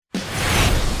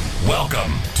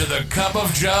Welcome to the Cup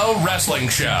of Joe Wrestling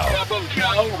Show. Cup of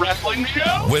Joe Wrestling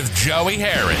Show with Joey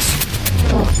Harris.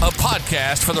 A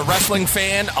podcast for the wrestling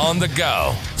fan on the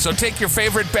go. So take your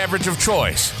favorite beverage of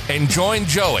choice and join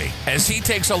Joey as he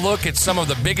takes a look at some of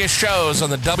the biggest shows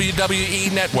on the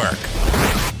WWE Network.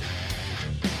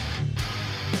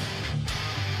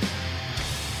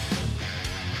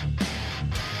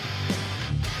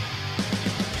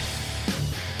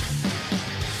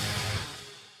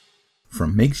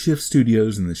 From makeshift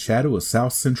studios in the shadow of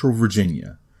South Central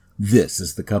Virginia, this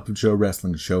is the Cup of Joe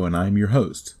Wrestling Show, and I'm your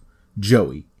host,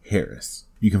 Joey Harris.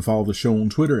 You can follow the show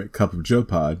on Twitter at Cup of Joe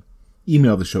Pod,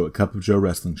 email the show at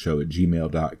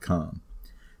cupofjoewrestlingshow@gmail.com.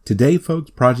 Today,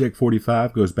 folks, Project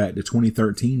 45 goes back to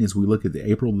 2013 as we look at the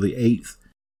April the 8th,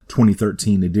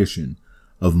 2013 edition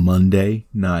of Monday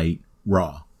Night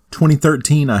Raw.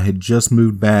 2013, I had just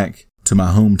moved back to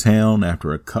my hometown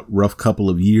after a rough couple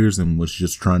of years and was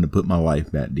just trying to put my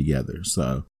life back together.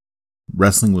 So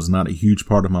wrestling was not a huge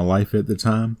part of my life at the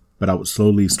time, but I was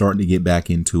slowly starting to get back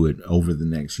into it over the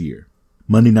next year.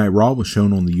 Monday Night Raw was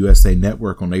shown on the USA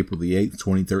Network on April the 8th,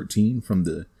 2013 from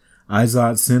the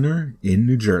Izod Center in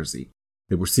New Jersey.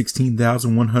 There were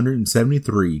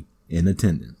 16,173 in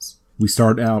attendance. We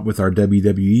start out with our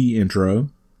WWE intro,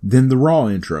 then the Raw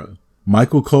intro.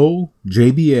 Michael Cole,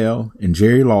 JBL, and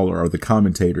Jerry Lawler are the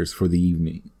commentators for the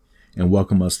evening and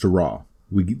welcome us to Raw.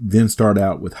 We then start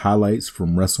out with highlights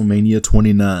from WrestleMania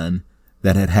 29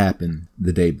 that had happened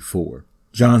the day before.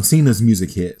 John Cena's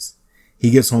music hits.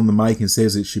 He gets on the mic and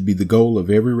says it should be the goal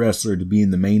of every wrestler to be in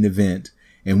the main event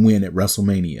and win at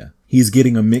WrestleMania. He's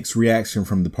getting a mixed reaction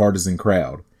from the partisan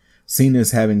crowd. Cena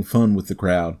is having fun with the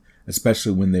crowd,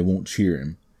 especially when they won't cheer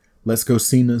him. "Let's go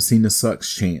Cena, Cena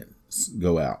sucks" chants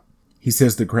go out. He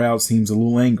says the crowd seems a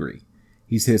little angry.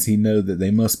 He says he knows that they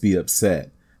must be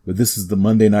upset, but this is the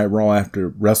Monday Night Raw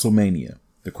after WrestleMania.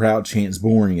 The crowd chants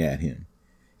boring at him.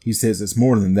 He says it's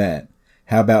more than that.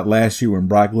 How about last year when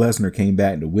Brock Lesnar came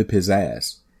back to whip his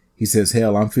ass? He says,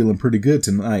 hell, I'm feeling pretty good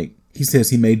tonight. He says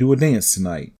he may do a dance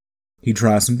tonight. He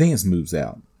tries some dance moves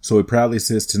out. So he proudly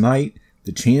says tonight,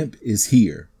 the champ is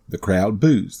here. The crowd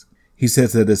boos. He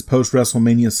says that his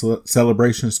post-WrestleMania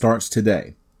celebration starts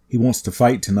today. He wants to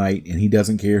fight tonight, and he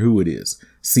doesn't care who it is.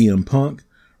 CM Punk,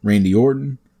 Randy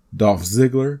Orton, Dolph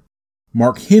Ziggler.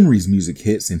 Mark Henry's music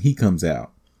hits, and he comes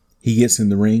out. He gets in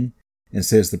the ring and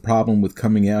says the problem with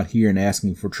coming out here and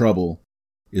asking for trouble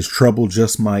is trouble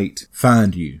just might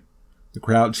find you. The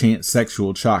crowd chants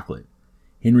sexual chocolate.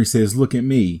 Henry says, look at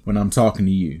me when I'm talking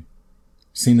to you.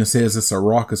 Cena says it's a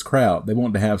raucous crowd. They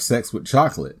want to have sex with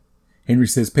chocolate. Henry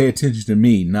says, pay attention to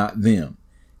me, not them.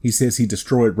 He says he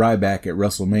destroyed Ryback at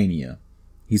WrestleMania.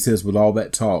 He says with all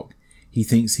that talk, he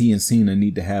thinks he and Cena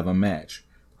need to have a match.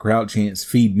 The crowd chants,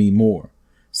 feed me more.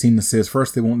 Cena says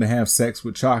first they want to have sex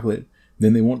with chocolate,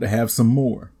 then they want to have some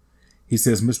more. He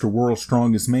says, Mr. World's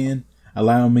Strongest Man,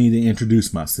 allow me to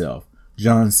introduce myself.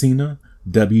 John Cena,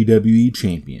 WWE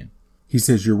Champion. He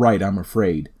says, you're right, I'm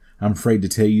afraid. I'm afraid to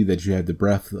tell you that you have the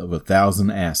breath of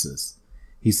 1,000 asses.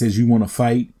 He says, you want to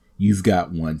fight? You've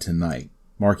got one tonight.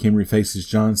 Mark Henry faces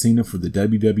John Cena for the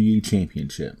WWE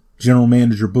Championship. General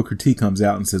Manager Booker T comes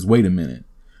out and says, wait a minute.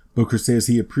 Booker says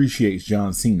he appreciates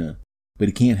John Cena, but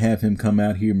he can't have him come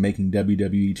out here making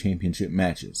WWE Championship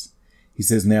matches. He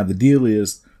says now the deal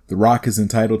is The Rock is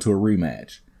entitled to a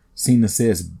rematch. Cena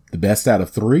says the best out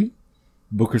of 3?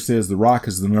 Booker says The Rock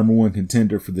is the number 1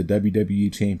 contender for the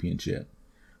WWE Championship.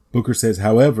 Booker says,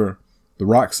 however, The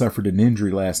Rock suffered an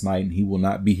injury last night and he will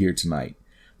not be here tonight.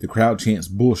 The crowd chants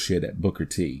bullshit at Booker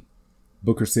T.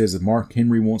 Booker says if Mark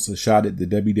Henry wants a shot at the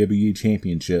WWE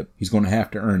Championship, he's going to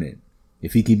have to earn it.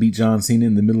 If he can beat John Cena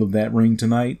in the middle of that ring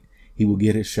tonight, he will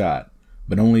get his shot,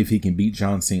 but only if he can beat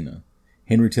John Cena.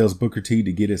 Henry tells Booker T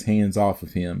to get his hands off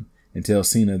of him and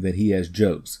tells Cena that he has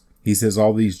jokes. He says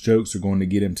all these jokes are going to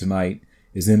get him tonight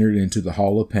is entered into the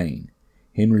Hall of Pain.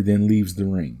 Henry then leaves the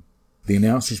ring. The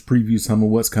announcers preview some of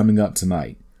what's coming up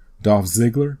tonight. Dolph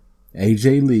Ziggler,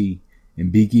 AJ Lee, and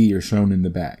Big E are shown in the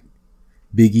back.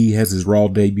 Big E has his Raw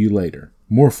debut later.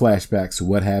 More flashbacks to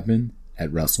what happened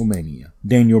at WrestleMania.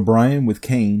 Daniel Bryan with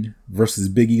Kane versus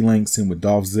Big E Langston with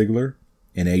Dolph Ziggler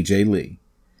and AJ Lee.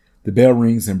 The bell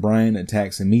rings and Bryan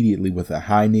attacks immediately with a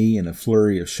high knee and a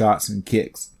flurry of shots and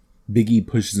kicks. Big E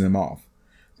pushes him off.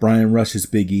 Bryan rushes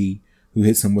Big E, who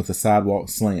hits him with a sidewalk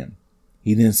slam.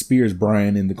 He then spears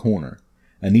Bryan in the corner.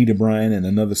 Anita Bryan and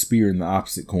another spear in the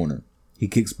opposite corner. He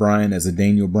kicks Bryan as a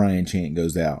Daniel Bryan chant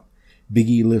goes out. Big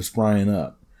E lifts Bryan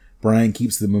up. Bryan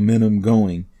keeps the momentum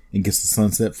going and gets the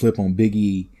sunset flip on Big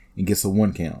E and gets a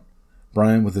 1 count.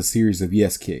 Bryan with a series of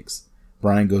yes kicks.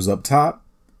 Bryan goes up top,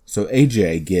 So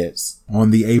AJ gets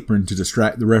on the apron to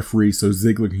distract the referee so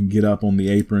Ziggler can get up on the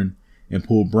apron and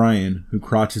pull Bryan, who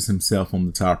crouches himself on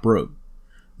the top rope.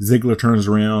 Ziggler turns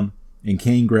around and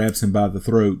Kane grabs him by the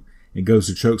throat and goes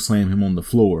to chokeslam him on the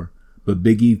floor, but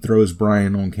Big E throws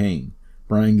Bryan on Kane.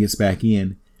 Bryan gets back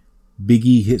in. Big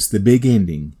E hits the big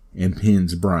ending and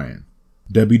pins Bryan.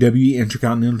 WWE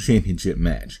Intercontinental Championship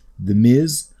match. The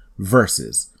Miz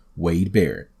versus Wade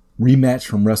Barrett. Rematch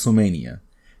from WrestleMania.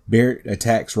 Barrett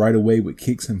attacks right away with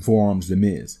kicks and forearms to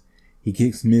Miz. He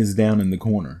kicks Miz down in the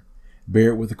corner.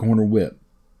 Barrett with a corner whip.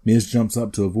 Miz jumps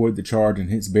up to avoid the charge and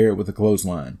hits Barrett with a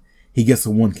clothesline. He gets a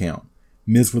 1 count.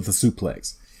 Miz with a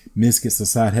suplex. Miz gets a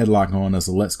side headlock on as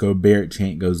a Let's Go Barrett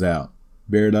chant goes out.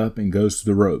 Barrett up and goes to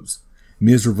the ropes.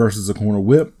 Miz reverses a corner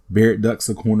whip. Barrett ducks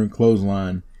a corner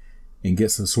clothesline and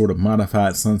gets a sort of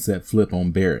modified sunset flip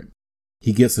on Barrett.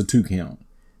 He gets a 2 count.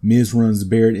 Miz runs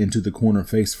Barrett into the corner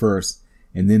face first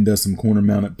and then does some corner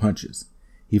mounted punches.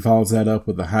 He follows that up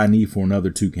with a high knee for another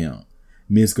 2 count.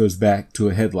 Miz goes back to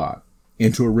a headlock,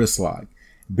 into a wrist lock.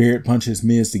 Barrett punches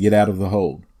Miz to get out of the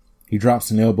hold. He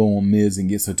drops an elbow on Miz and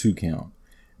gets a 2 count.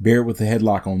 Barrett with a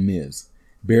headlock on Miz.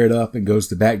 Barrett up and goes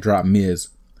to backdrop Miz,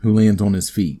 who lands on his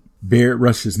feet. Barrett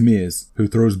rushes Miz, who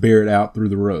throws Barrett out through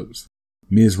the ropes.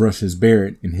 Miz rushes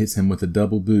Barrett and hits him with a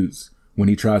double boots when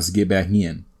he tries to get back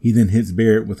in. He then hits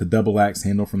Barrett with a double axe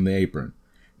handle from the apron.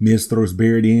 Miz throws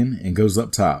Barrett in and goes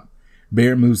up top.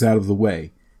 Barrett moves out of the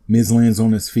way. Miz lands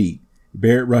on his feet.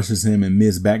 Barrett rushes him and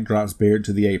Miz backdrops Barrett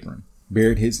to the apron.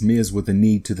 Barrett hits Miz with a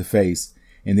knee to the face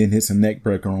and then hits a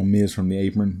neckbreaker on Miz from the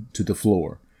apron to the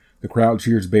floor. The crowd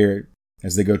cheers Barrett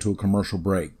as they go to a commercial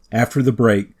break. After the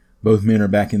break, both men are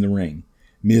back in the ring.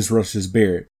 Miz rushes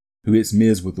Barrett, who hits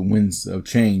Miz with the Winds of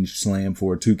Change slam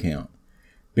for a 2 count.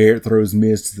 Barrett throws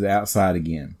Miz to the outside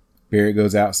again. Barrett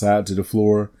goes outside to the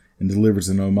floor and delivers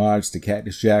an homage to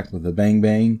Cactus Jack with a bang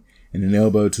bang and an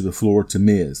elbow to the floor to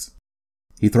Miz.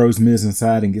 He throws Miz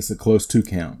inside and gets a close 2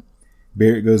 count.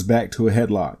 Barrett goes back to a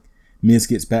headlock. Miz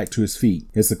gets back to his feet,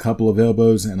 hits a couple of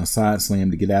elbows and a side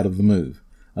slam to get out of the move.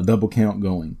 A double count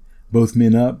going. Both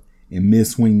men up and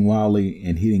Miz swinging wildly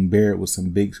and hitting Barrett with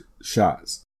some big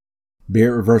shots.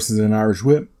 Barrett reverses an Irish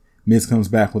whip. Miz comes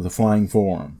back with a flying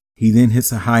forearm. He then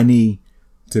hits a high knee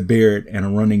to Barrett and a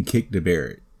running kick to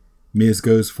Barrett. Miz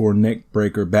goes for a neck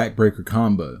breaker, backbreaker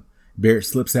combo. Barrett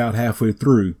slips out halfway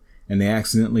through and they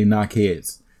accidentally knock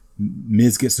heads.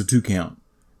 Miz gets a 2 count.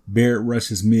 Barrett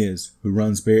rushes Miz, who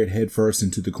runs Barrett headfirst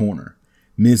into the corner.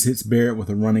 Miz hits Barrett with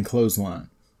a running clothesline.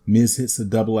 Miz hits a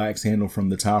double axe handle from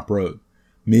the top rope.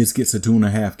 Miz gets a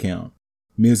 2.5 count.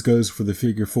 Miz goes for the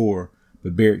figure 4,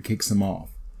 but Barrett kicks him off.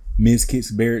 Miz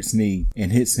kicks Barrett's knee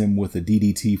and hits him with a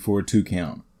DDT for a 2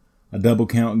 count. A double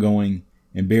count going,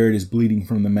 and Barrett is bleeding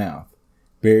from the mouth.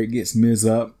 Barrett gets Miz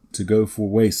up to go for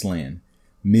Wasteland.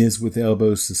 Miz with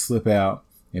elbows to slip out,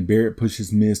 and Barrett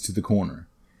pushes Miz to the corner.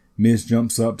 Miz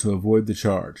jumps up to avoid the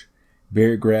charge.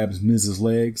 Barrett grabs Miz's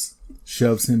legs,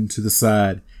 shoves him to the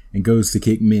side, and goes to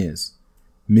kick Miz.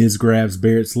 Miz grabs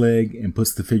Barrett's leg and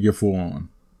puts the figure 4 on.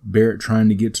 Barrett trying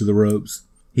to get to the ropes.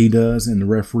 He does, and the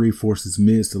referee forces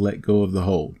Miz to let go of the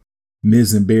hold.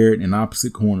 Miz and Barrett in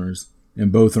opposite corners,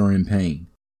 and both are in pain.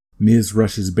 Miz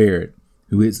rushes Barrett,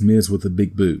 who hits Miz with a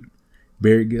big boot.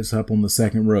 Barrett gets up on the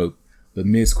second rope, but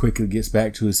Miz quickly gets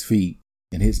back to his feet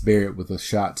and hits Barrett with a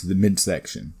shot to the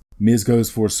midsection. Miz goes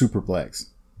for a superplex.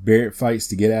 Barrett fights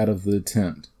to get out of the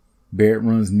attempt. Barrett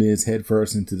runs Miz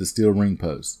headfirst into the steel ring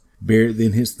post. Barrett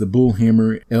then hits the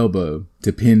bullhammer elbow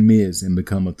to pin Miz and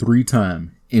become a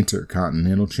 3-time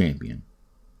Intercontinental Champion.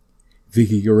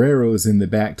 Vicky Guerrero is in the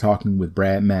back talking with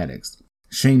Brad Maddox.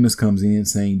 Sheamus comes in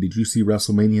saying, "Did you see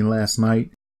WrestleMania last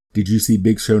night? Did you see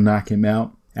Big Show knock him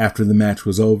out after the match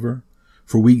was over?"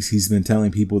 For weeks he's been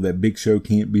telling people that Big Show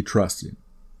can't be trusted.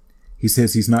 He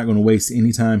says he's not going to waste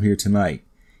any time here tonight.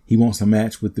 He wants a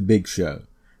match with the Big Show.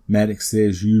 Maddox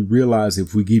says, "You realize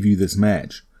if we give you this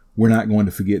match, we're not going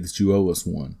to forget that you owe us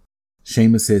one."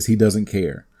 Sheamus says he doesn't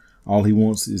care. All he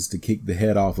wants is to kick the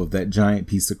head off of that giant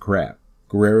piece of crap.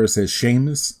 Guerrero says,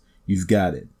 "Sheamus, you've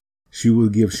got it." She will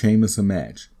give Sheamus a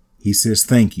match. He says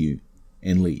thank you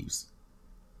and leaves.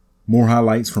 More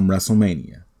highlights from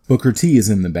WrestleMania. Booker T is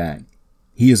in the back.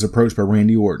 He is approached by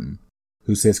Randy Orton,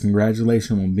 who says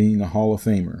congratulations on being a Hall of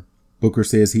Famer. Booker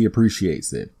says he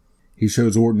appreciates it. He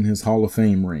shows Orton his Hall of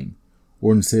Fame ring.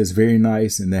 Orton says very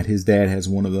nice and that his dad has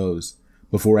one of those,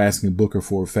 before asking Booker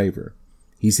for a favor.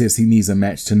 He says he needs a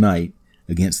match tonight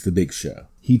against the Big Show.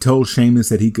 He told Sheamus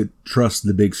that he could trust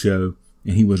the Big Show,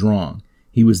 and he was wrong.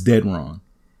 He was dead wrong.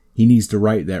 He needs to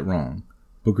right that wrong.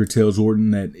 Booker tells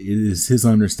Orton that it is his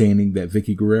understanding that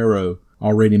Vicky Guerrero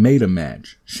already made a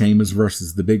match, Sheamus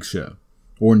versus the Big Show.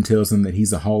 Orton tells him that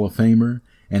he's a Hall of Famer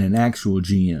and an actual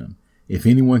GM. If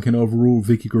anyone can overrule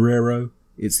Vicky Guerrero,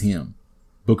 it's him.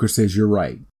 Booker says you're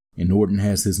right, and Orton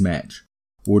has his match.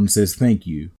 Orton says thank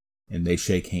you, and they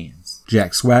shake hands.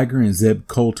 Jack Swagger and Zeb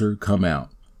Colter come out.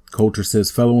 Colter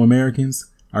says, fellow Americans,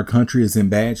 our country is in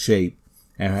bad shape,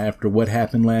 and after what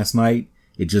happened last night,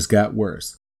 it just got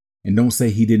worse. And don't say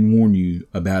he didn't warn you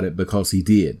about it, because he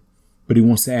did. But he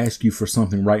wants to ask you for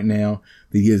something right now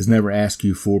that he has never asked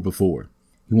you for before.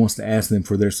 He wants to ask them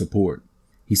for their support.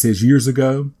 He says years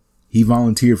ago, he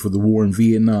volunteered for the war in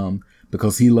Vietnam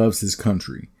because he loves his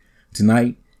country.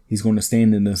 Tonight, he's going to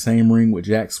stand in the same ring with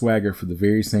Jack Swagger for the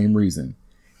very same reason.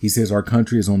 He says our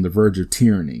country is on the verge of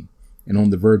tyranny and on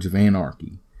the verge of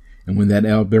anarchy. And when that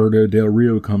Alberto Del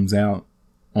Rio comes out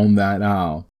on that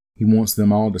aisle, he wants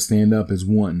them all to stand up as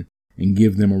one and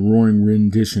give them a roaring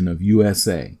rendition of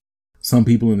USA. Some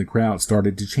people in the crowd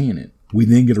started to chant it. We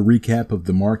then get a recap of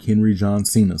the Mark Henry John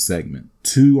Cena segment.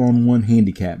 2-on-1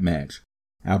 handicap match.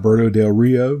 Alberto Del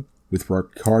Rio with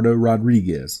Ricardo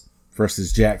Rodriguez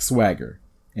versus Jack Swagger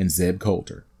and Zeb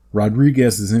Colter.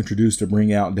 Rodriguez is introduced to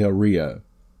bring out Del Rio.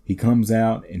 He comes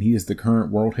out and he is the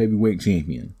current World Heavyweight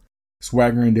Champion.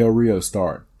 Swagger and Del Rio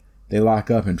start. They lock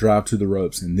up and drive to the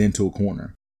ropes and then to a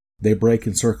corner. They break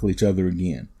and circle each other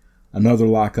again. Another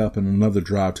lock up and another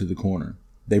drive to the corner.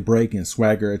 They break and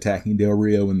Swagger attacking Del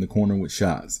Rio in the corner with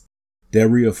shots. Del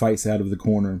Rio fights out of the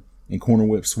corner and corner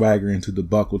whips Swagger into the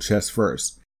buckle chest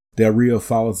first. Del Rio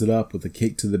follows it up with a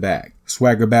kick to the back.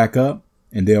 Swagger back up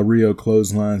and Del Rio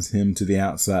clotheslines him to the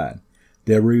outside.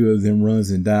 Del Rio then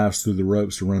runs and dives through the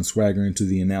ropes to run Swagger into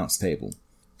the announce table.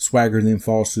 Swagger then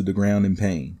falls to the ground in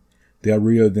pain. Del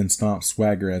Rio then stomps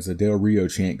Swagger as a Del Rio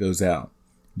chant goes out.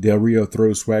 Del Rio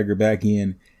throws Swagger back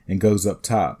in and goes up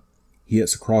top. He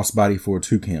hits a crossbody for a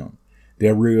 2 count.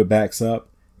 Del Rio backs up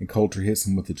and Colter hits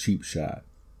him with a cheap shot.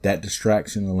 That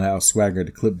distraction allows Swagger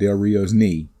to clip Del Rio's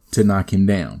knee to knock him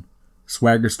down.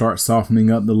 Swagger starts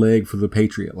softening up the leg for the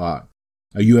Patriot lock.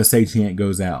 A USA chant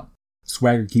goes out.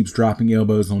 Swagger keeps dropping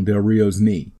elbows on Del Rio's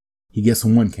knee. He gets a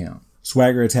 1 count.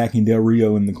 Swagger attacking Del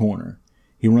Rio in the corner.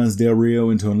 He runs Del Rio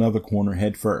into another corner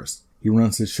head first. He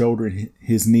runs his shoulder and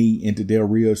his knee into Del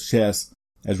Rio's chest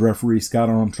as referee Scott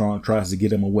Armstrong tries to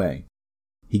get him away.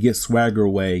 He gets Swagger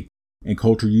away, and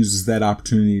Colter uses that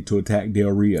opportunity to attack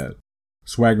Del Rio.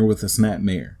 Swagger with a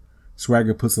snapmare.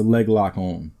 Swagger puts a leg lock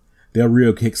on. Del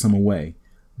Rio kicks him away.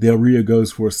 Del Rio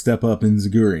goes for a step up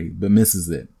enziguri, but misses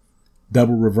it.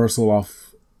 Double reversal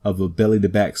off of a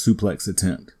belly-to-back suplex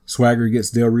attempt. Swagger gets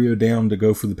Del Rio down to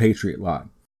go for the Patriot lock.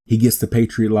 He gets the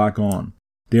Patriot lock on.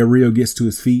 Del Rio gets to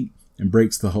his feet and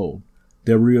breaks the hold.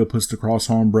 Del Rio puts the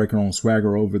cross-arm breaker on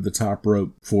Swagger over the top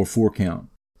rope for a 4 count.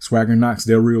 Swagger knocks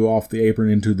Del Rio off the apron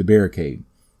into the barricade.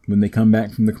 When they come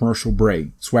back from the commercial break,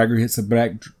 Swagger hits a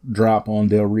backdrop on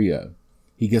Del Rio.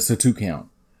 He gets a 2 count.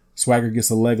 Swagger gets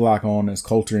a leg lock on as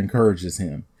Colter encourages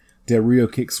him. Del Rio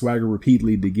kicks Swagger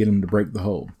repeatedly to get him to break the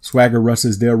hold. Swagger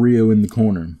rushes Del Rio in the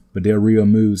corner, but Del Rio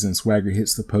moves and Swagger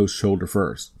hits the post shoulder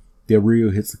first. Del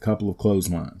Rio hits a couple of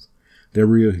clotheslines. Del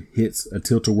Rio hits a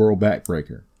tilt-a-whirl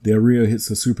backbreaker. Del Rio hits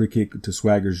a super kick to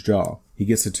Swagger's jaw. He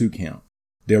gets a 2 count.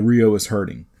 Del Rio is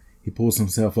hurting. He pulls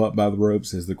himself up by the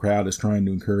ropes as the crowd is trying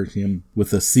to encourage him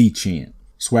with a C chant.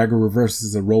 Swagger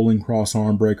reverses a rolling cross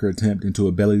arm breaker attempt into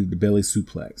a belly-to-belly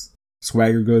suplex.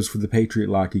 Swagger goes for the Patriot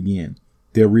lock again.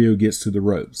 Del Rio gets to the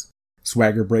ropes.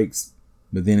 Swagger breaks,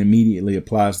 but then immediately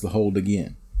applies the hold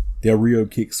again. Del Rio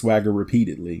kicks Swagger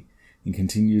repeatedly and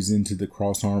continues into the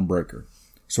cross arm breaker.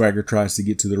 Swagger tries to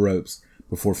get to the ropes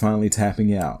before finally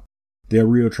tapping out. Del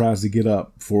Rio tries to get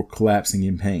up before collapsing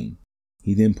in pain.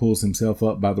 He then pulls himself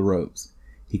up by the ropes.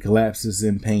 He collapses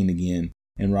in pain again,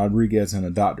 and Rodriguez and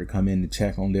a doctor come in to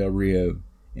check on Del Rio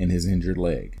and his injured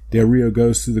leg. Del Rio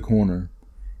goes to the corner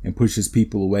and pushes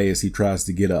people away as he tries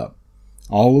to get up.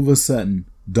 All of a sudden,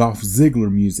 Dolph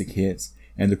Ziggler music hits,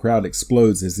 and the crowd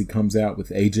explodes as he comes out with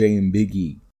AJ and Big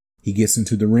E. He gets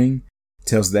into the ring,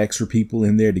 tells the extra people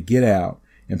in there to get out,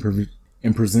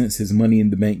 and presents his Money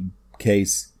in the Bank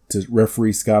case to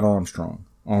referee Scott Armstrong.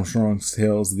 Armstrong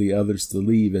tells the others to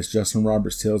leave as Justin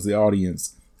Roberts tells the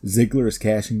audience Ziggler is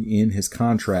cashing in his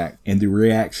contract, and the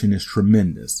reaction is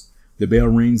tremendous. The bell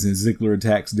rings and Ziggler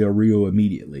attacks Del Rio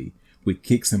immediately, with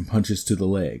kicks and punches to the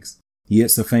legs. He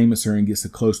hits the Famouser and gets a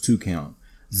close 2 count.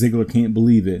 Ziggler can't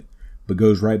believe it, but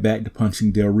goes right back to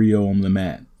punching Del Rio on the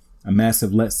mat. A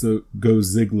massive Let's Go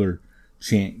Ziggler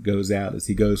chant goes out as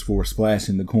he goes for a splash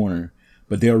in the corner,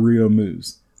 but Del Rio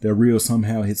moves. Del Rio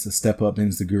somehow hits a step-up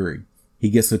enziguri. He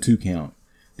gets a 2 count.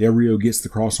 Del Rio gets the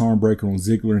cross-arm breaker on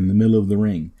Ziggler in the middle of the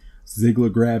ring.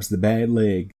 Ziggler grabs the bad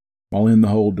leg while in the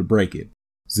hold to break it.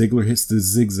 Ziggler hits the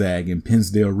zigzag and pins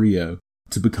Del Rio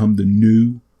to become the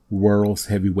new World's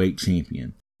Heavyweight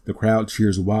Champion. The crowd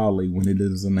cheers wildly when it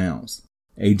is announced.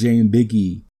 AJ and Big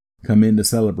E come in to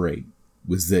celebrate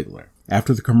with Ziggler.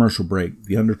 After the commercial break,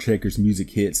 The Undertaker's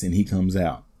music hits and he comes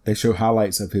out. They show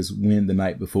highlights of his win the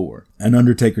night before. An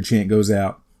Undertaker chant goes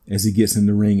out as he gets in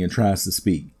the ring and tries to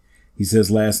speak. He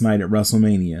says last night at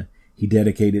WrestleMania, he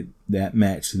dedicated that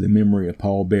match to the memory of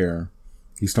Paul Bearer.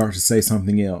 He starts to say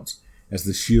something else as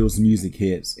the Shield's music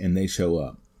hits and they show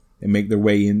up. They make their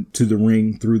way into the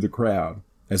ring through the crowd.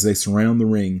 As they surround the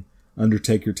ring,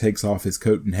 Undertaker takes off his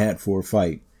coat and hat for a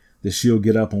fight. The Shield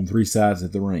get up on three sides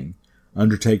of the ring.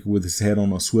 Undertaker with his head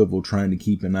on a swivel trying to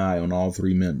keep an eye on all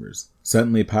three members.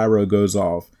 Suddenly pyro goes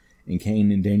off and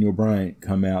Kane and Daniel Bryan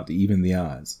come out to even the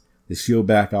odds. The Shield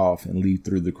back off and lead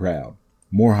through the crowd.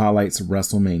 More highlights of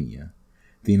WrestleMania.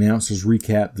 The announcers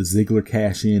recap the Ziggler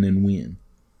cash in and win.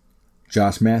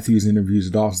 Josh Matthews interviews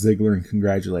Dolph Ziggler and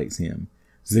congratulates him.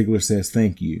 Ziggler says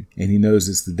thank you, and he knows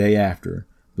it's the day after,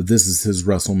 but this is his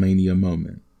WrestleMania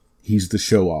moment. He's the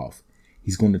show-off.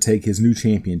 He's going to take his new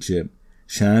championship,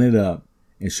 shine it up,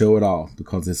 and show it off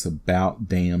because it's about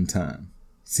damn time.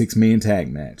 6-man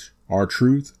tag match.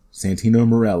 R-Truth, Santino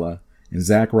Marella, and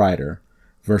Zack Ryder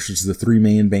versus the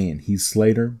 3-man band Heath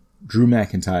Slater, Drew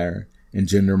McIntyre, and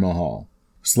Jinder Mahal.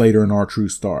 Slater and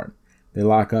R-Truth start. They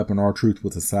lock up and R-Truth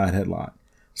with a side headlock.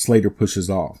 Slater pushes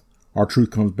off. R-Truth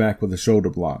comes back with a shoulder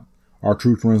block.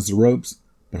 R-Truth runs the ropes,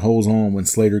 but holds on when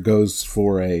Slater goes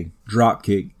for a drop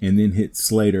kick and then hits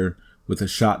Slater with a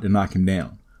shot to knock him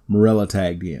down. Marella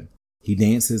tagged in. He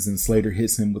dances and Slater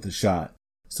hits him with a shot,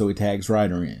 so he tags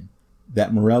Ryder in.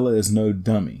 That Marella is no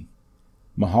dummy.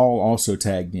 Mahal also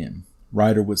tagged in.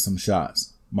 Ryder with some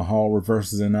shots. Mahal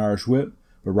reverses an Irish whip,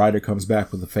 but Ryder comes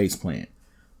back with a faceplant.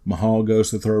 Mahal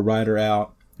goes to throw Ryder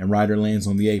out, and Ryder lands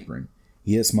on the apron.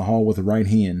 He hits Mahal with the right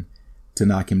hand to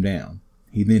knock him down.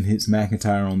 He then hits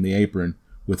McIntyre on the apron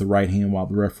with the right hand while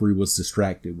the referee was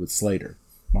distracted with Slater.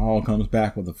 Mahal comes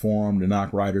back with a forearm to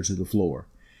knock Ryder to the floor.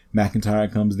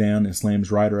 McIntyre comes down and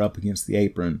slams Ryder up against the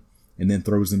apron and then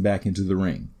throws him back into the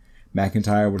ring.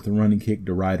 McIntyre with a running kick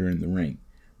to Ryder in the ring.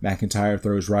 McIntyre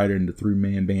throws Ryder into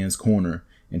 3-man band's corner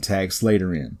and tags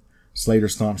Slater in. Slater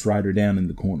stomps Ryder down in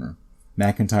the corner.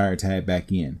 McIntyre tagged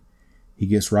back in. He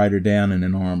gets Ryder down in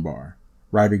an armbar.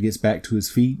 Ryder gets back to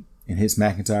his feet and hits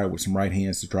McIntyre with some right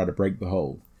hands to try to break the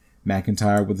hold.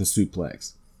 McIntyre with a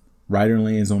suplex. Ryder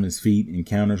lands on his feet and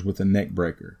counters with a neck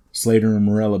breaker. Slater and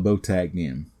Marella both tagged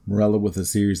in. Marella with a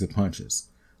series of punches.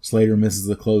 Slater misses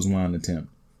a clothesline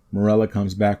attempt. Marella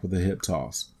comes back with a hip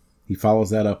toss. He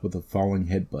follows that up with a falling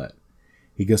headbutt.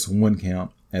 He gets a 1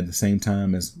 count at the same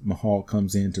time as Mahal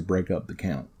comes in to break up the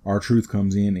count. R-Truth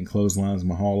comes in and clotheslines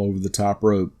Mahal over the top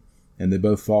rope, and they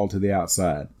both fall to the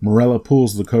outside. Marella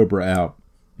pulls the Cobra out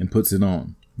and puts it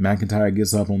on. McIntyre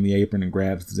gets up on the apron and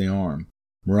grabs the arm.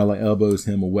 Marella elbows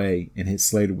him away and hits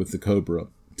Slater with the Cobra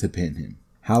to pin him.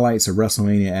 Highlights of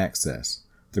WrestleMania Access.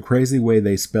 The crazy way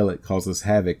they spell it causes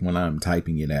havoc when I'm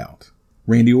typing it out.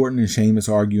 Randy Orton and Sheamus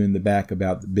argue in the back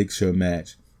about the Big Show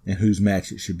match and whose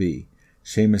match it should be.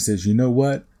 Sheamus says, "You know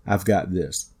what? I've got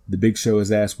this." The Big Show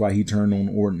is asked why he turned on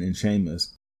Orton and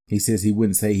Sheamus. He says he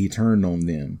wouldn't say he turned on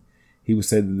them. He would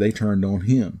say that they turned on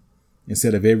him.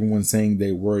 Instead of everyone saying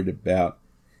they're worried about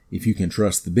if you can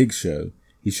trust the Big Show,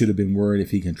 he should have been worried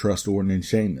if he can trust Orton and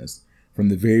Sheamus. From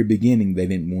the very beginning, they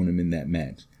didn't want him in that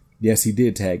match. Yes, he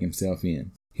did tag himself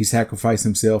in. He sacrificed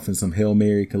himself in some Hail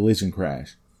Mary collision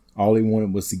crash. All he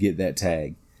wanted was to get that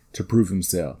tag, to prove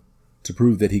himself, to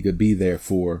prove that he could be there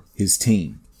for his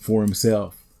team, for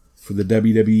himself, for the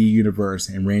WWE Universe,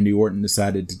 and Randy Orton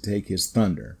decided to take his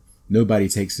thunder. Nobody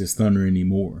takes his thunder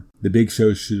anymore. The Big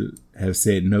Show should have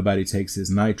said nobody takes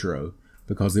his Nitro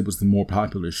because it was the more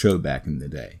popular show back in the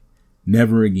day.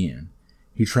 Never again.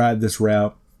 He tried this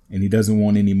route and he doesn't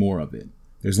want any more of it.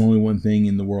 There's only one thing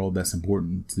in the world that's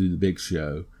important to the Big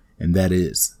Show, and that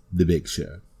is the Big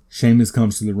Show. Sheamus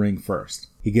comes to the ring first.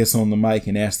 He gets on the mic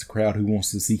and asks the crowd who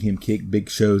wants to see him kick Big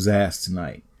Show's ass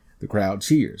tonight. The crowd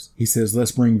cheers. He says,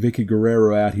 "Let's bring Vicky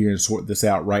Guerrero out here and sort this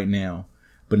out right now."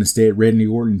 But instead, Randy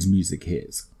Orton's music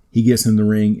hits. He gets in the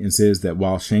ring and says that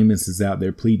while Sheamus is out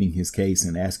there pleading his case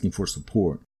and asking for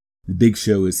support, the Big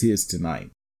Show is his tonight.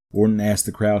 Orton asks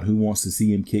the crowd who wants to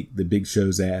see him kick the Big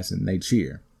Show's ass, and they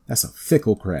cheer. That's a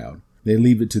fickle crowd. They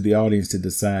leave it to the audience to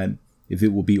decide if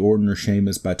it will be Orton or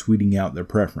Sheamus by tweeting out their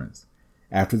preference.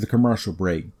 After the commercial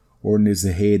break, Orton is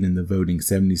ahead in the voting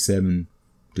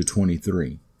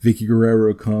 77-23. Vicky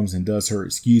Guerrero comes and does her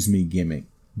 "excuse me" gimmick.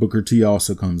 Booker T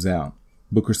also comes out.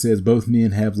 Booker says both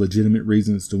men have legitimate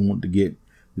reasons to want to get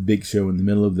the Big Show in the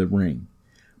middle of the ring.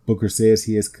 Booker says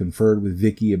he has conferred with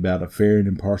Vicky about a fair and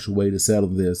impartial way to settle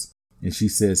this, and she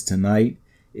says tonight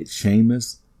it's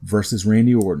Sheamus versus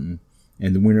Randy Orton,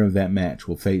 and the winner of that match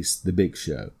will face the Big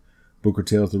Show. Booker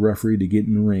tells the referee to get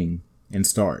in the ring and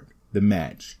start the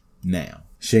match now.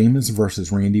 Sheamus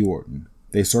versus Randy Orton.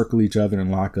 They circle each other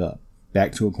and lock up.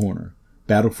 Back to a corner.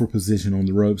 Battle for position on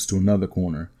the ropes to another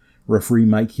corner. Referee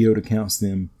Mike Chioda counts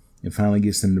them and finally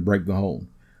gets them to break the hold.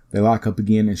 They lock up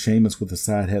again and Sheamus with a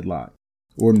side headlock.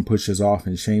 Orton pushes off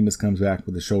and Sheamus comes back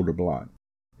with a shoulder block.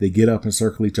 They get up and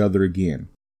circle each other again.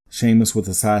 Sheamus with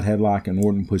a side headlock and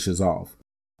Orton pushes off.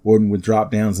 Orton with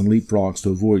drop downs and leapfrogs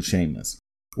to avoid Sheamus.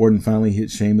 Orton finally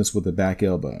hits Sheamus with a back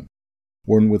elbow.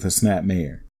 Orton with a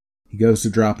snapmare. He goes to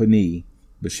drop a knee,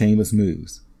 but Sheamus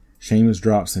moves. Sheamus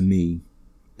drops a knee,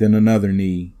 then another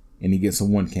knee, and he gets a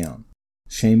 1 count.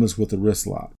 Sheamus with a wrist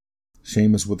lock.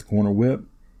 Sheamus with a corner whip,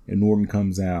 and Orton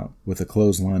comes out with a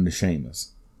clothesline to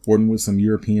Sheamus. Orton with some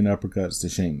European uppercuts to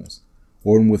Sheamus.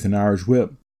 Orton with an Irish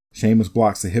whip. Sheamus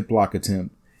blocks a hip lock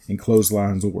attempt and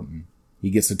clotheslines Orton. He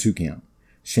gets a 2 count.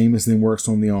 Sheamus then works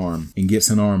on the arm and gets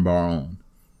an armbar on.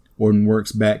 Orton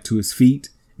works back to his feet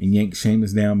and yanks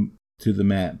Sheamus down to the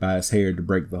mat by his hair to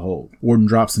break the hold. Orton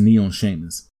drops a knee on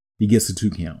Sheamus. He gets a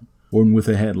 2 count. Orton with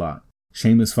a headlock.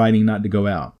 Sheamus fighting not to go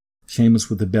out. Sheamus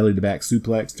with a belly-to-back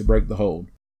suplex to break the hold.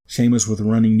 Sheamus with a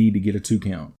running knee to get a 2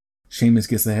 count. Sheamus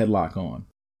gets a headlock on.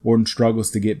 Orton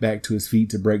struggles to get back to his feet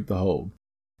to break the hold.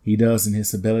 He does and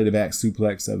hits a belly-to-back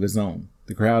suplex of his own.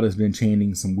 The crowd has been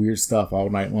chanting some weird stuff all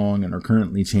night long and are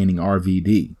currently chanting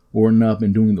RVD. Orton up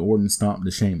and doing the Orton stomp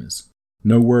to Sheamus.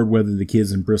 No word whether the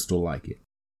kids in Bristol like it.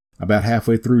 About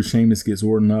halfway through, Sheamus gets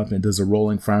Orton up and does a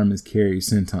rolling fireman's carry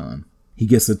senton. He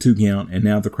gets a 2 count, and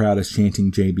now the crowd is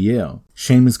chanting JBL.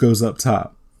 Sheamus goes up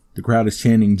top. The crowd is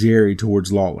chanting Jerry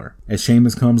towards Lawler. As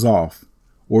Sheamus comes off,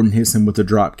 Orton hits him with a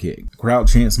drop kick. The crowd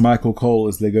chants Michael Cole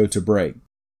as they go to break.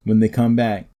 When they come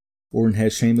back, Orton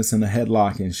has Sheamus in a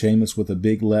headlock and Sheamus with a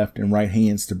big left and right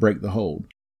hands to break the hold.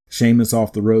 Sheamus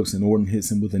off the ropes and Orton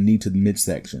hits him with a knee to the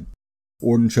midsection.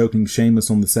 Orton choking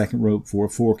Sheamus on the second rope for a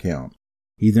 4 count.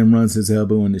 He then runs his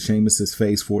elbow into Sheamus'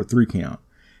 face for a 3 count.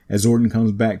 As Orton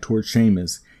comes back towards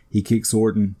Sheamus, he kicks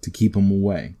Orton to keep him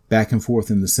away. Back and forth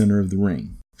in the center of the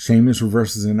ring. Sheamus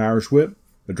reverses an Irish whip,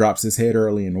 but drops his head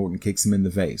early and Orton kicks him in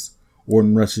the face.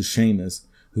 Orton rushes Sheamus,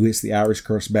 who hits the Irish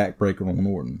curse backbreaker on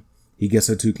Orton. He gets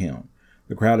a 2 count.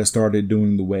 The crowd has started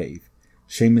doing the wave.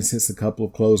 Sheamus hits a couple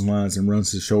of clotheslines and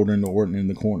runs his shoulder into Orton in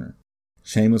the corner.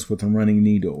 Sheamus with a running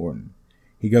knee to Orton.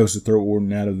 He goes to throw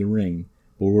Orton out of the ring,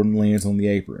 but Orton lands on the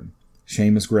apron.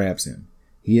 Sheamus grabs him.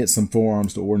 He hits some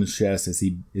forearms to Orton's chest as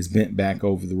he is bent back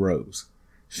over the ropes.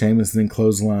 Sheamus then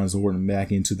clotheslines Orton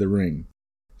back into the ring.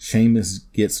 Sheamus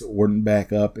gets Orton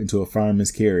back up into a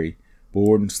fireman's carry, but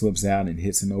Orton slips out and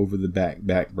hits him over the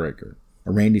backbreaker.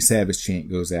 A Randy Savage chant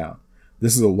goes out.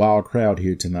 This is a wild crowd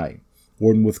here tonight.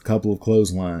 Orton with a couple of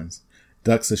clotheslines,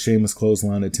 ducks a Sheamus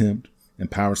clothesline attempt, and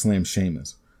power slams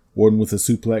Sheamus. Orton with a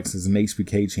suplex as an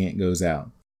HBK chant goes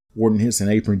out. Orton hits an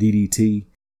apron DDT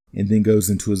and then goes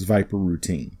into his Viper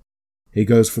routine. He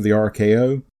goes for the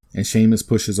RKO, and Sheamus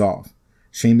pushes off.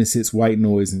 Sheamus hits White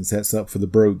Noise and sets up for the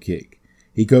Brogue Kick.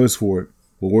 He goes for it,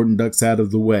 but Orton ducks out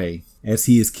of the way as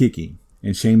he is kicking,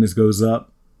 and Sheamus goes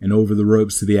up and over the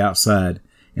ropes to the outside,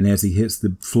 and as he hits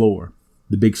the floor,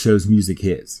 the Big Show's music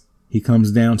hits. He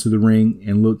comes down to the ring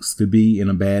and looks to be in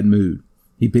a bad mood.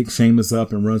 He picks Sheamus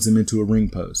up and runs him into a ring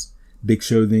post. Big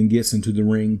Show then gets into the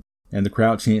ring, and the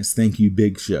crowd chants, "Thank you,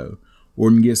 Big Show."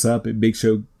 Orton gets up and Big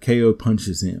Show KO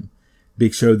punches him.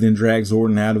 Big Show then drags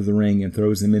Orton out of the ring and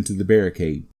throws him into the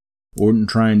barricade. Orton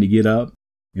trying to get up,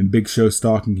 and Big Show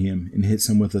stalking him and hits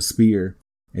him with a spear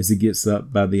as he gets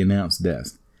up by the announce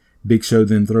desk. Big Show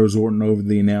then throws Orton over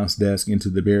the announce desk into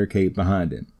the barricade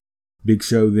behind him. Big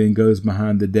Show then goes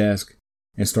behind the desk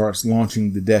and starts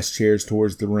launching the desk chairs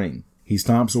towards the ring. He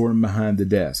stomps Orton behind the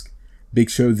desk. Big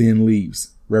Show then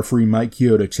leaves. Referee Mike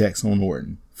Chioda checks on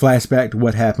Orton. Flashback to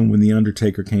what happened when The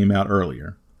Undertaker came out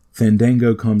earlier.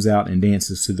 Fandango comes out and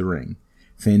dances to the ring.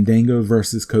 Fandango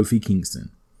versus Kofi Kingston.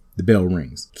 The bell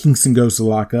rings. Kingston goes to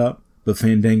lock up, but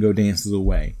Fandango dances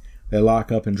away. They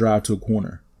lock up and drive to a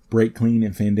corner. Break clean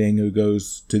and Fandango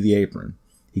goes to the apron.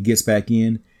 He gets back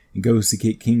in and goes to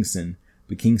kick Kingston,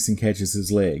 but Kingston catches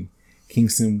his leg.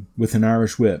 Kingston with an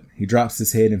Irish whip. He drops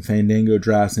his head and Fandango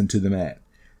drives him to the mat.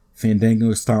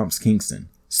 Fandango stomps Kingston.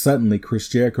 Suddenly, Chris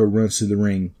Jericho runs to the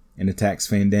ring and attacks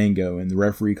Fandango, and the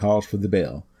referee calls for the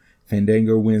bell.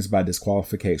 Fandango wins by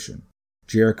disqualification.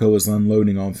 Jericho is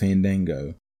unloading on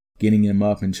Fandango, getting him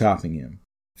up and chopping him.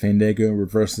 Fandango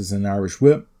reverses an Irish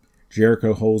whip.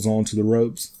 Jericho holds on to the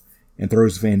ropes and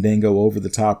throws Fandango over the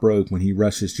top rope when he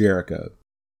rushes Jericho.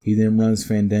 He then runs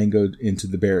Fandango into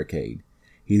the barricade.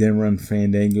 He then runs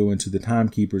Fandango into the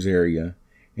timekeeper's area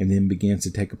and then begins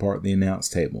to take apart the announce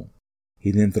table.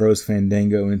 He then throws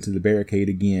Fandango into the barricade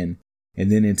again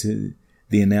and then into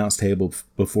the announce table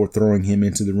before throwing him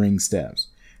into the ring steps.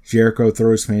 Jericho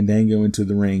throws Fandango into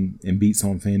the ring and beats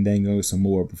on Fandango some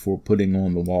more before putting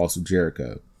on the walls of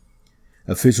Jericho.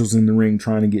 Officials in the ring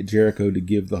trying to get Jericho to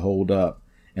give the hold up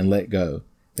and let go.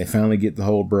 They finally get the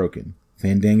hold broken.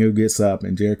 Fandango gets up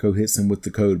and Jericho hits him with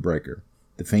the code breaker.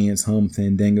 The fans hum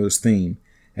Fandango's theme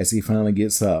as he finally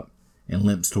gets up and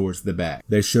limps towards the back.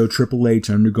 They show Triple H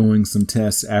undergoing some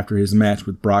tests after his match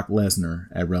with Brock Lesnar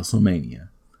at WrestleMania.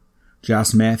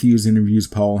 Josh Matthews interviews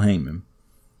Paul Heyman.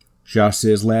 Josh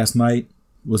says last night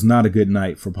was not a good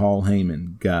night for Paul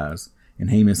Heyman, guys. And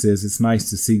Heyman says it's nice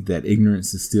to see that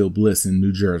ignorance is still bliss in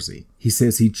New Jersey. He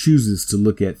says he chooses to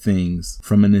look at things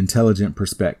from an intelligent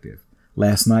perspective.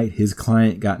 Last night, his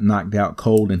client got knocked out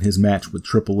cold in his match with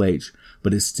Triple H,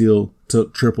 but it still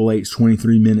took Triple H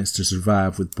 23 minutes to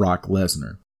survive with Brock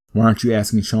Lesnar. Why aren't you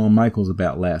asking Shawn Michaels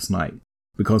about last night?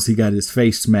 Because he got his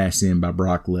face smashed in by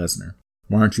Brock Lesnar.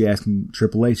 Why aren't you asking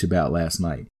Triple H about last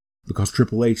night? Because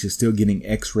Triple H is still getting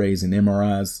x-rays and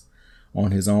MRIs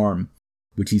on his arm,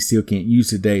 which he still can't use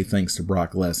today thanks to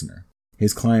Brock Lesnar.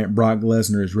 His client Brock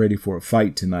Lesnar is ready for a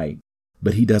fight tonight,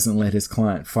 but he doesn't let his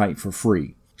client fight for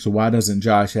free. So why doesn't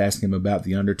Josh ask him about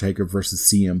The Undertaker versus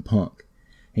CM Punk?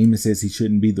 Heyman says he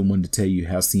shouldn't be the one to tell you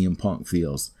how CM Punk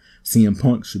feels. CM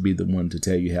Punk should be the one to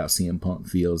tell you how CM Punk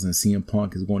feels, and CM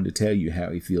Punk is going to tell you how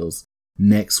he feels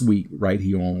next week right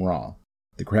here on Raw.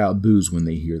 The crowd boos when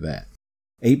they hear that.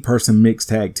 8-person mixed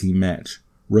tag team match.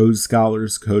 Rhodes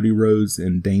Scholars, Cody Rhodes,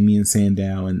 and Damien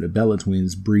Sandow, and the Bella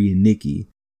Twins, Brie and Nikki,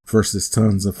 versus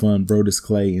Tons of Fun, Brodus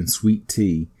Clay, and Sweet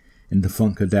Tea, and the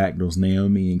Funkadactyls,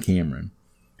 Naomi and Cameron.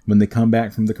 When they come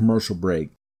back from the commercial break,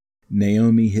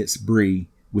 Naomi hits Brie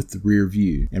with the rear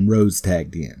view, and Rhodes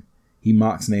tagged in. He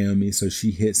mocks Naomi, so she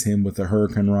hits him with a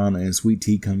Hurricane Rana, and Sweet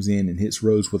Tea comes in and hits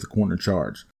Rhodes with a corner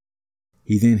charge.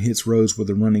 He then hits Rhodes with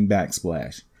a running back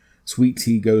splash. Sweet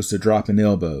Tea goes to drop an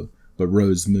elbow, but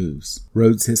Rhodes moves.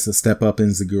 Rhodes hits a step-up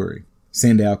enziguri.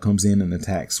 Sandow comes in and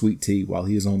attacks Sweet Tea while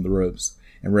he is on the ropes,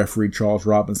 and referee Charles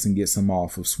Robinson gets him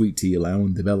off of Sweet Tea,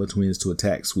 allowing the Bella Twins to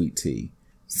attack Sweet Tea.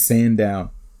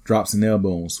 Sandow drops an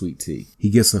elbow on Sweet Tea. He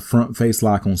gets a front face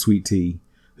lock on Sweet Tea,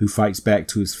 who fights back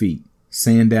to his feet.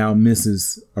 Sandow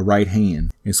misses a right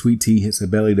hand, and Sweet Tea hits a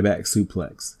belly-to-back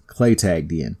suplex. Clay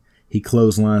tagged in. He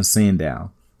clotheslines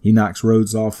Sandow. He knocks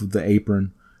Rhodes off of the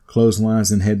apron,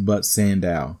 clotheslines and headbutts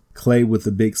Sandow. Clay with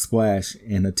a big splash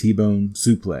and a T-bone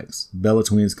suplex. Bella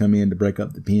Twins come in to break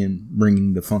up the pin,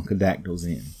 bringing the Funkadactyls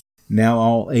in. Now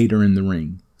all 8 are in the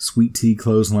ring. Sweet Tea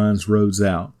clotheslines Rhodes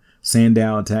out.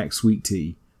 Sandow attacks Sweet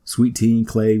Tea. Sweet Tea and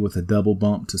Clay with a double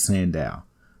bump to Sandow.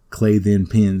 Clay then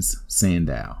pins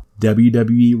Sandow.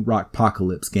 WWE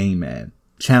Rockpocalypse game ad.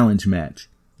 Challenge match.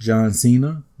 John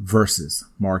Cena versus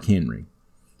Mark Henry.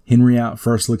 Henry out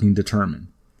first looking determined.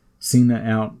 Cena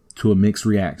out to a mixed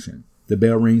reaction. The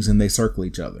bell rings and they circle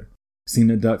each other.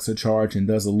 Cena ducks a charge and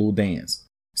does a little dance.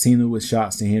 Cena with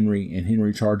shots to Henry, and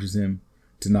Henry charges him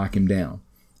to knock him down.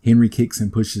 Henry kicks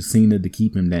and pushes Cena to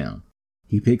keep him down.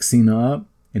 He picks Cena up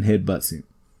and headbutts him.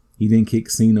 He then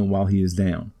kicks Cena while he is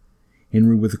down.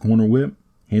 Henry with a corner whip.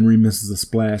 Henry misses a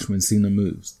splash when Cena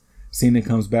moves. Cena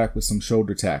comes back with some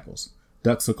shoulder tackles,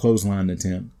 ducks a clothesline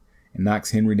attempt, and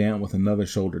knocks Henry down with another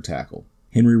shoulder tackle.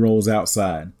 Henry rolls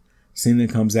outside. Cena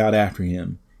comes out after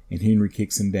him, and Henry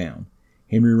kicks him down.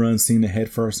 Henry runs Cena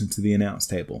headfirst into the announce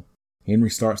table. Henry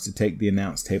starts to take the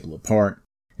announce table apart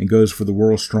and goes for the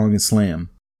World's Strongest Slam,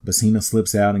 but Cena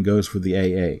slips out and goes for the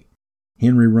AA.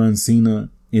 Henry runs Cena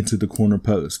into the corner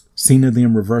post. Cena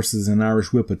then reverses an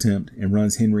Irish whip attempt and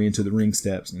runs Henry into the ring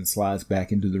steps and slides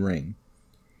back into the ring.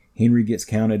 Henry gets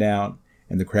counted out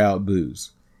and the crowd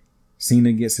boos.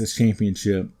 Cena gets his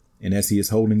championship, and as he is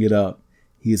holding it up,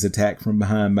 he is attacked from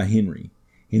behind by Henry.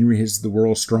 Henry hits the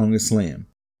World's Strongest Slam.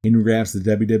 Henry grabs the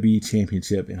WWE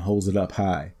Championship and holds it up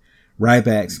high.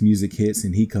 Ryback's music hits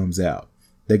and he comes out.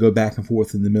 They go back and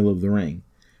forth in the middle of the ring.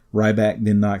 Ryback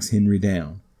then knocks Henry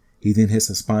down. He then hits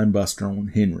a spinebuster on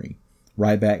Henry.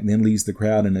 Ryback then leads the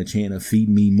crowd in a chant of "Feed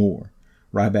me more."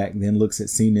 Ryback then looks at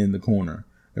Cena in the corner.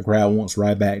 The crowd wants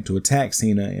Ryback to attack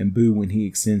Cena and boo when he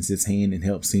extends his hand and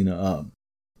helps Cena up.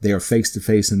 They are face to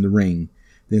face in the ring.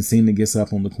 Then Cena gets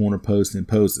up on the corner post and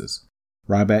poses.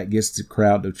 Ryback gets the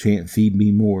crowd to chant "Feed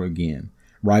me more" again.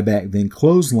 Ryback then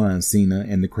clotheslines Cena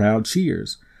and the crowd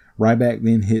cheers. Ryback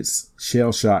then hits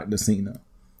Shell Shock to Cena.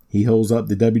 He holds up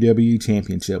the WWE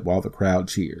Championship while the crowd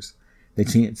cheers. They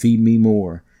chant "Feed me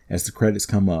more" as the credits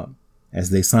come up, as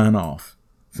they sign off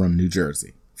from New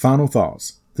Jersey. Final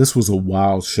thoughts. This was a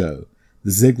wild show.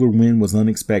 The Ziggler win was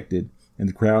unexpected, and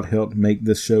the crowd helped make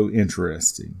this show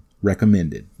interesting.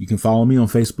 Recommended. You can follow me on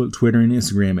Facebook, Twitter, and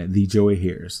Instagram at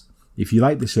TheJoeyHarris. If you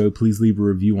like the show, please leave a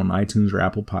review on iTunes or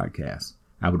Apple Podcasts.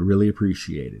 I would really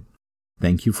appreciate it.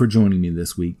 Thank you for joining me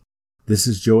this week. This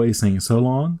is Joey saying so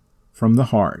long from the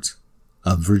heart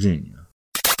of Virginia.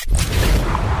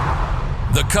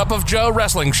 The Cup of Joe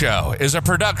Wrestling Show is a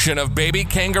production of Baby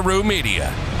Kangaroo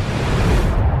Media.